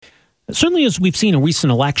Certainly, as we've seen in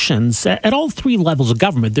recent elections, at all three levels of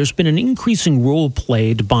government, there's been an increasing role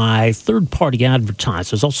played by third-party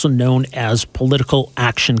advertisers, also known as political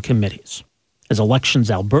action committees. As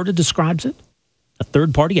Elections Alberta describes it, a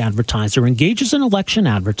third-party advertiser engages in election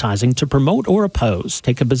advertising to promote or oppose,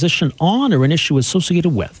 take a position on, or an issue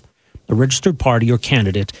associated with a registered party or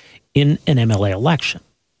candidate in an MLA election.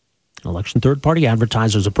 An election third-party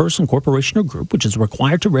advertiser is a person, corporation, or group which is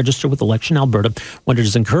required to register with Election Alberta when it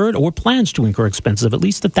has incurred or plans to incur expenses of at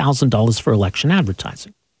least $1,000 for election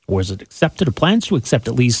advertising, or is it accepted or plans to accept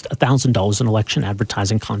at least $1,000 in election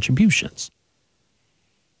advertising contributions.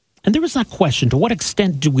 And there is that question, to what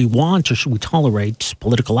extent do we want or should we tolerate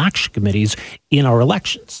political action committees in our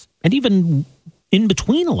elections, and even in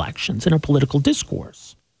between elections in our political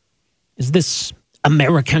discourse? Is this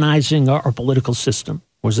Americanizing our political system?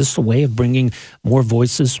 Or is this a way of bringing more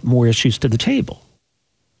voices, more issues to the table?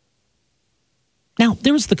 Now,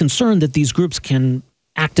 there is the concern that these groups can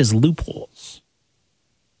act as loopholes,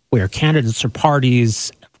 where candidates or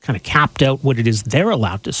parties have kind of capped out what it is they're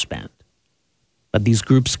allowed to spend. But these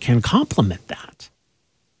groups can complement that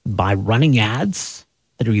by running ads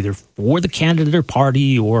that are either for the candidate or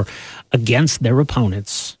party or against their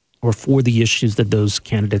opponents or for the issues that those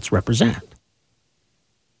candidates represent.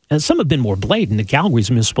 Some have been more blatant. In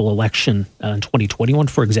Calgary's municipal election in 2021,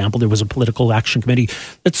 for example, there was a political action committee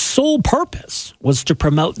that's sole purpose was to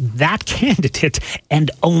promote that candidate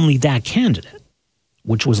and only that candidate,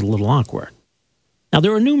 which was a little awkward. Now,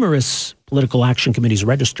 there are numerous political action committees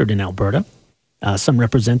registered in Alberta. Some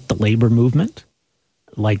represent the labor movement,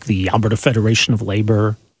 like the Alberta Federation of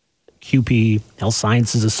Labor, CUPE, Health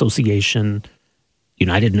Sciences Association,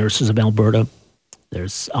 United Nurses of Alberta.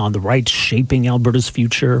 There's on the right, Shaping Alberta's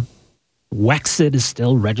Future. Wexit is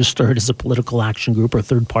still registered as a political action group or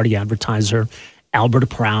third-party advertiser. Alberta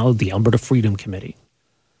Proud, the Alberta Freedom Committee.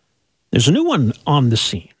 There's a new one on the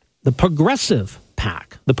scene, the Progressive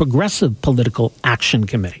PAC, the Progressive Political Action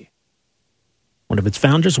Committee. One of its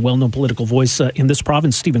founders, a well-known political voice in this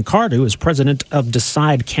province, Stephen Carter, who is president of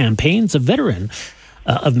Decide Campaigns, a veteran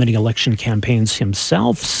of many election campaigns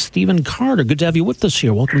himself. Stephen Carter, good to have you with us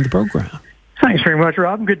here. Welcome to the program. Thanks very much,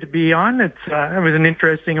 Rob. Good to be on. It was an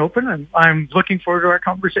interesting open, and I'm looking forward to our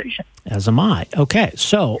conversation. As am I. Okay,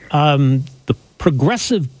 so the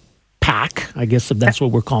Progressive PAC, I guess if that's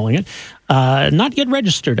what we're calling it, not yet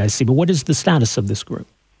registered, I see, but what is the status of this group?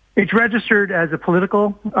 It's registered as a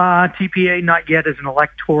political TPA, not yet as an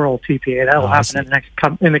electoral TPA. That will happen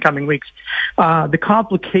in the coming weeks. The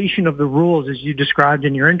complication of the rules, as you described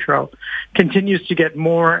in your intro, continues to get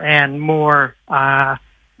more and more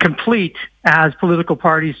complete as political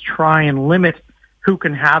parties try and limit who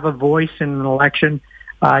can have a voice in an election.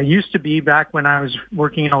 Used to be back when I was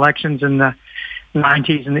working in elections in the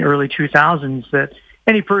 90s and the early 2000s that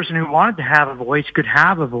any person who wanted to have a voice could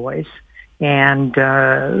have a voice, and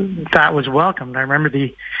that was welcomed. I remember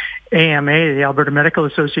the AMA, the Alberta Medical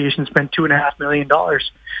Association, spent $2.5 million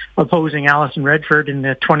opposing Alison Redford in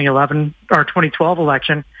the 2012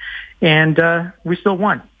 election, and we still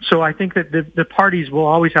won. So I think that the parties will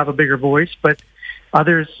always have a bigger voice, but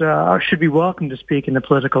others should be welcome to speak in the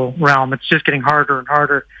political realm. It's just getting harder and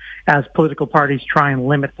harder as political parties try and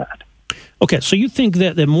limit that. Okay, so you think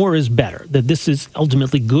that more is better, that this is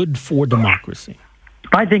ultimately good for democracy?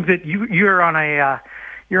 I think that you're on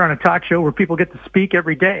a talk show where people get to speak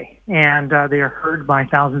every day, and they are heard by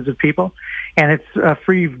thousands of people, and it's a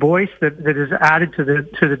free voice that is added to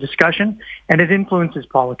the discussion, and it influences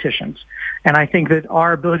politicians. And I think that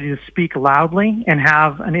our ability to speak loudly and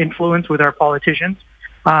have an influence with our politicians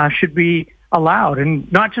should be allowed,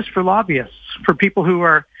 and not just for lobbyists, for people who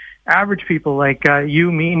are average people like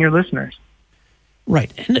you, me, and your listeners.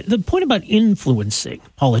 Right. And the point about influencing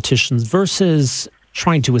politicians versus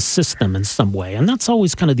trying to assist them in some way, and that's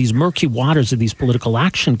always kind of these murky waters of these political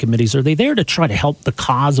action committees. Are they there to try to help the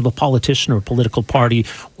cause of a politician or a political party,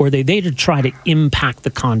 or are they there to try to impact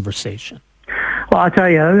the conversation? Well, I'll tell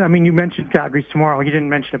you, I mean, you mentioned Calgary's Tomorrow. You didn't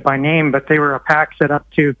mention it by name, but they were a PAC set up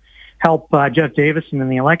to help Jeff Davison in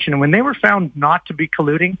the election. And when they were found not to be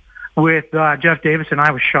colluding with Jeff Davison,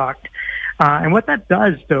 I was shocked. And what that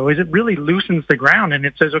does, though, is it really loosens the ground, and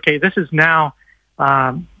it says, okay, this is now,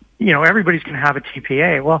 everybody's going to have a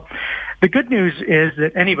TPA. Well, the good news is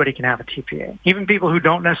that anybody can have a TPA, even people who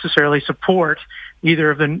don't necessarily support either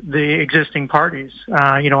of the existing parties.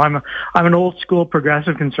 I'm an old school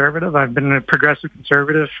progressive conservative. I've been a progressive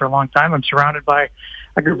conservative for a long time. I'm surrounded by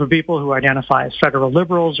a group of people who identify as federal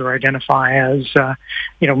liberals or identify as,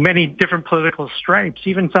 many different political stripes,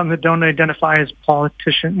 even some that don't identify as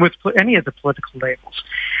politicians with any of the political labels.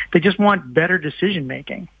 They just want better decision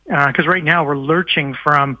making. Because right now we're lurching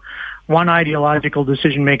from one ideological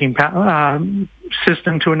decision-making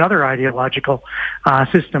system to another ideological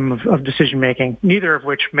system of decision-making, neither of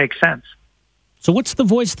which makes sense. So what's the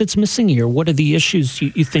voice that's missing here? What are the issues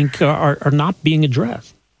you think are not being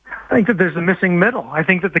addressed? I think that there's a missing middle. I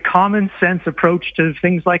think that the common sense approach to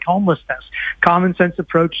things like homelessness, common sense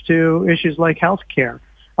approach to issues like healthcare.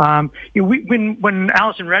 When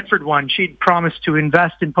Alison Redford won, she'd promised to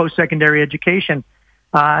invest in post-secondary education,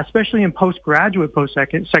 especially in postgraduate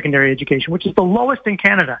post-secondary education, which is the lowest in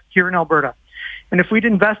Canada here in Alberta. And if we'd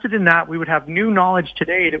invested in that, we would have new knowledge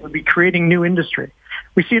today that would be creating new industry.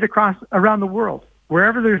 We see it around the world.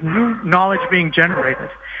 Wherever there's new knowledge being generated,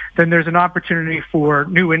 then there's an opportunity for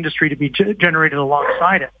new industry to be generated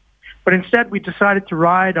alongside it. But instead, we decided to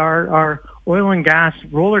ride our oil and gas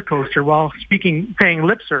roller coaster while paying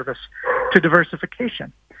lip service to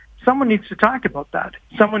diversification. Someone needs to talk about that.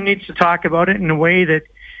 Someone needs to talk about it in a way that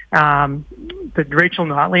Rachel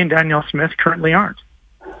Notley and Danielle Smith currently aren't.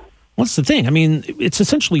 What's the thing? I mean, it's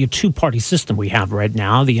essentially a two-party system we have right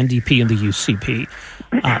now, the NDP and the UCP.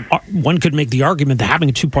 One could make the argument that having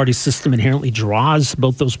a two-party system inherently draws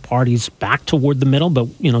both those parties back toward the middle, but,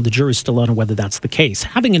 the jury's still out on whether that's the case.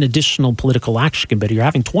 Having an additional political action committee or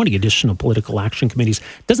having 20 additional political action committees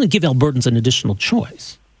doesn't give Albertans an additional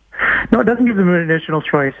choice. No, it doesn't give them an additional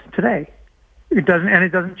choice today. It doesn't, and it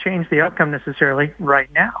doesn't change the outcome necessarily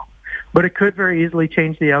right now. But it could very easily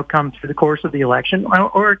change the outcome through the course of the election,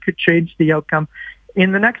 or it could change the outcome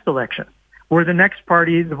in the next election, where the next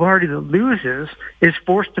party, the party that loses, is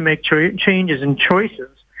forced to make changes and choices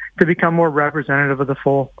to become more representative of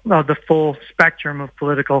the full spectrum of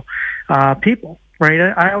political people. Right?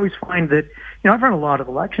 I always find that I've run a lot of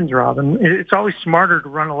elections, Rob, and it's always smarter to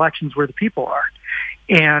run elections where the people are.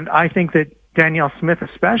 And I think that Danielle Smith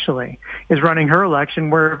especially is running her election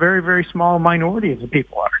where a very, very small minority of the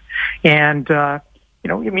people are. And,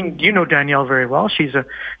 you know Danielle very well. She's a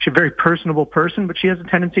very personable person, but she has a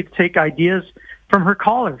tendency to take ideas from her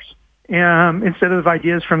callers instead of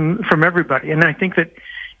ideas from everybody. And I think that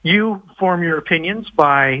you form your opinions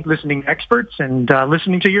by listening to experts and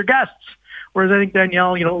listening to your guests. Whereas I think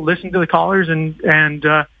Danielle, listened to the callers and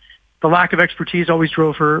the lack of expertise always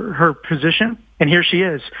drove her position. And here she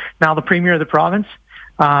is, now the premier of the province,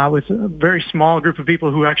 with a very small group of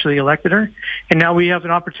people who actually elected her. And now we have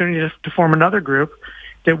an opportunity to form another group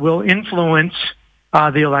that will influence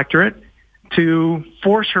the electorate to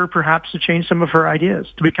force her perhaps to change some of her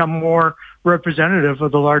ideas, to become more representative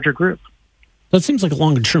of the larger group. So it seems like a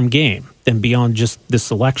longer-term game than beyond just this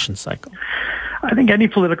election cycle. I think any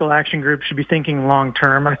political action group should be thinking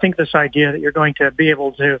long-term. I think this idea that you're going to be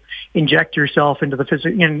able to inject yourself into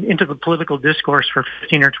the political discourse for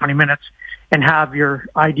 15 or 20 minutes and have your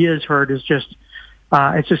ideas heard is just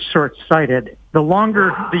it's just short-sighted. The longer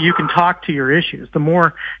that you can talk to your issues, the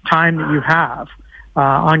more time that you have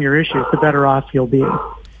on your issues, the better off you'll be.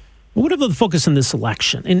 What about the focus in this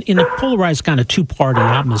election? In a polarized kind of two-party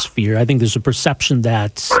atmosphere, I think there's a perception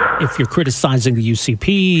that if you're criticizing the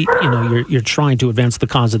UCP, you're trying to advance the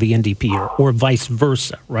cause of the NDP or vice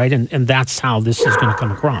versa, right? And that's how this is going to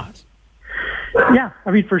come across. Yeah,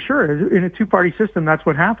 I mean, for sure. In a two-party system, that's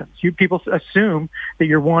what happens. People assume that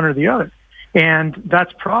you're one or the other, and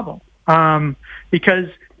that's a problem because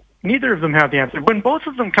neither of them have the answer. When both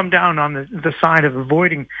of them come down on the side of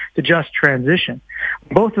avoiding the just transition,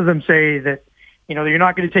 both of them say that, you're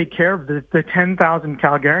not going to take care of the 10,000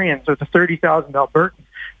 Calgarians or the 30,000 Albertans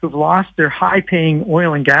who've lost their high-paying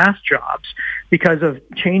oil and gas jobs because of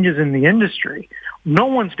changes in the industry. No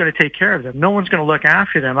one's going to take care of them. No one's going to look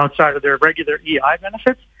after them outside of their regular EI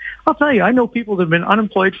benefits. I'll tell you, I know people that have been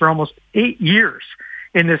unemployed for almost 8 years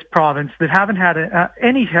in this province that haven't had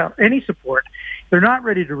any help, any support. They're not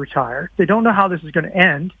ready to retire. They don't know how this is going to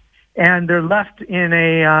end, and they're left in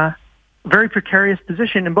a very precarious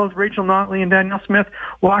position. And both Rachel Notley and Danielle Smith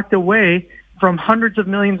walked away from hundreds of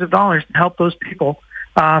millions of dollars to help those people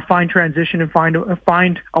find transition and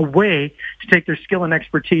find a way to take their skill and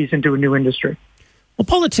expertise into a new industry. Well,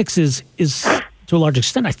 politics is to a large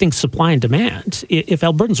extent, I think, supply and demand. If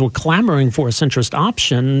Albertans were clamoring for a centrist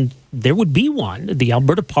option, there would be one. The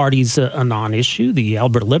Alberta Party's a non-issue. The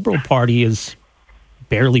Alberta Liberal Party is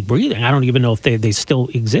barely breathing. I don't even know if they still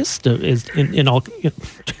exist in all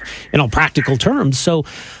practical terms. So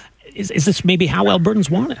is this maybe how Albertans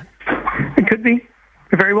want it? It could be.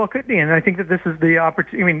 It very well could be. And I think that this is the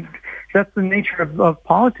opportunity. I mean, that's the nature of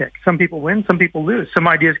politics. Some people win, some people lose. Some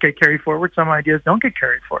ideas get carried forward, some ideas don't get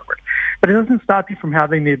carried forward. But it doesn't stop you from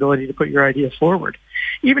having the ability to put your ideas forward.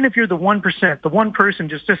 Even if you're the 1%, the one person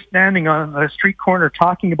just standing on a street corner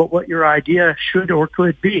talking about what your idea should or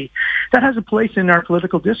could be, that has a place in our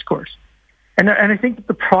political discourse. And I think that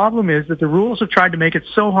the problem is that the rules have tried to make it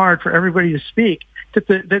so hard for everybody to speak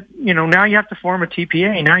that now you have to form a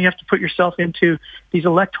TPA. Now you have to put yourself into these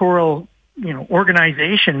electoral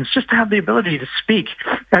organizations just to have the ability to speak,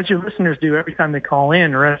 as your listeners do every time they call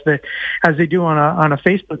in, or as they do on a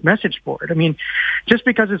Facebook message board. I mean, just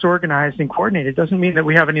because it's organized and coordinated doesn't mean that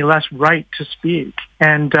we have any less right to speak.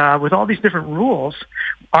 And with all these different rules,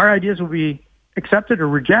 our ideas will be accepted or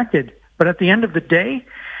rejected. But at the end of the day,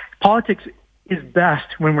 politics is best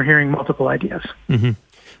when we're hearing multiple ideas. Mm-hmm.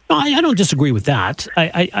 No, I don't disagree with that.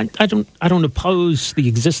 I don't oppose the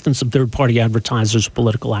existence of third-party advertisers,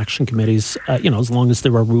 political action committees, as long as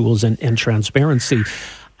there are rules and transparency.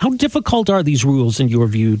 How difficult are these rules, in your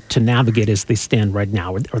view, to navigate as they stand right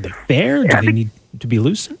now? Are they fair? Do they need to be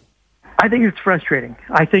loosened? I think it's frustrating.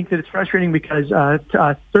 I think that it's frustrating because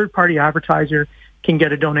a third-party advertiser can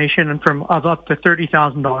get a donation of up to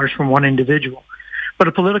 $30,000 from one individual. But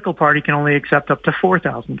a political party can only accept up to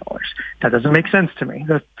 $4,000. That doesn't make sense to me.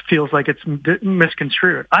 That feels like it's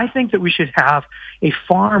misconstrued. I think that we should have a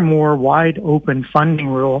far more wide open funding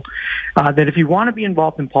rule that if you want to be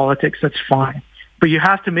involved in politics, that's fine. But you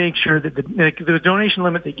have to make sure that the donation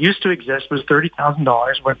limit that used to exist was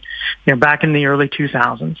 $30,000 back in the early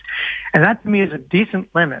 2000s. And that to me is a decent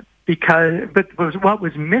limit but what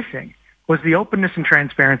was missing was the openness and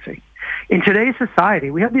transparency. In today's society,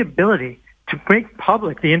 we have the ability to make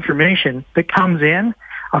public the information that comes in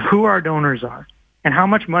of who our donors are and how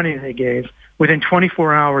much money they gave within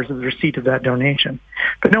 24 hours of the receipt of that donation.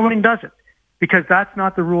 But no one does it because that's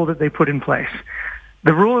not the rule that they put in place.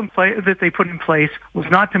 The rule that they put in place was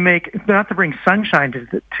not to bring sunshine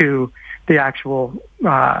to the actual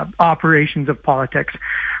operations of politics,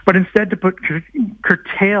 but instead to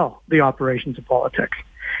curtail the operations of politics.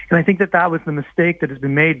 And I think that was the mistake that has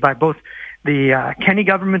been made by both the Kenney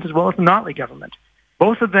government as well as the Notley government.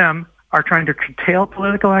 Both of them are trying to curtail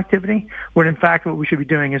political activity, when in fact what we should be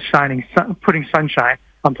doing is putting sunshine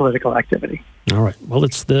on political activity. All right. Well,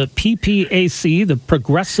 it's the PPAC, the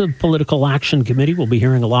Progressive Political Action Committee. We'll be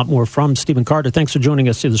hearing a lot more from Stephen Carter. Thanks for joining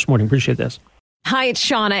us here this morning. Appreciate this. Hi, it's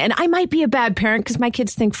Shauna, and I might be a bad parent because my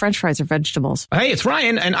kids think French fries are vegetables. Hey, it's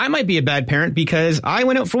Ryan, and I might be a bad parent because I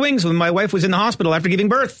went out for wings when my wife was in the hospital after giving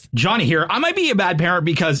birth. Johnny here. I might be a bad parent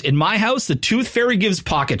because in my house, the tooth fairy gives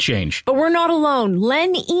pocket change. But we're not alone.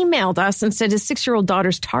 Len emailed us and said his 6-year-old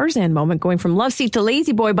daughter's Tarzan moment going from love seat to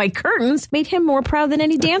lazy boy by curtains made him more proud than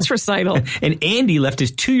any dance recital. And Andy left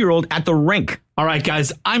his 2-year-old at the rink. All right,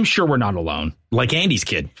 guys, I'm sure we're not alone. Like Andy's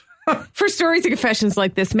kid. For stories and confessions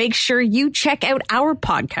like this, make sure you check out our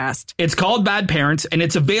podcast. It's called Bad Parents, and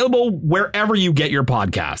it's available wherever you get your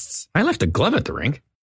podcasts. I left a glove at the rink.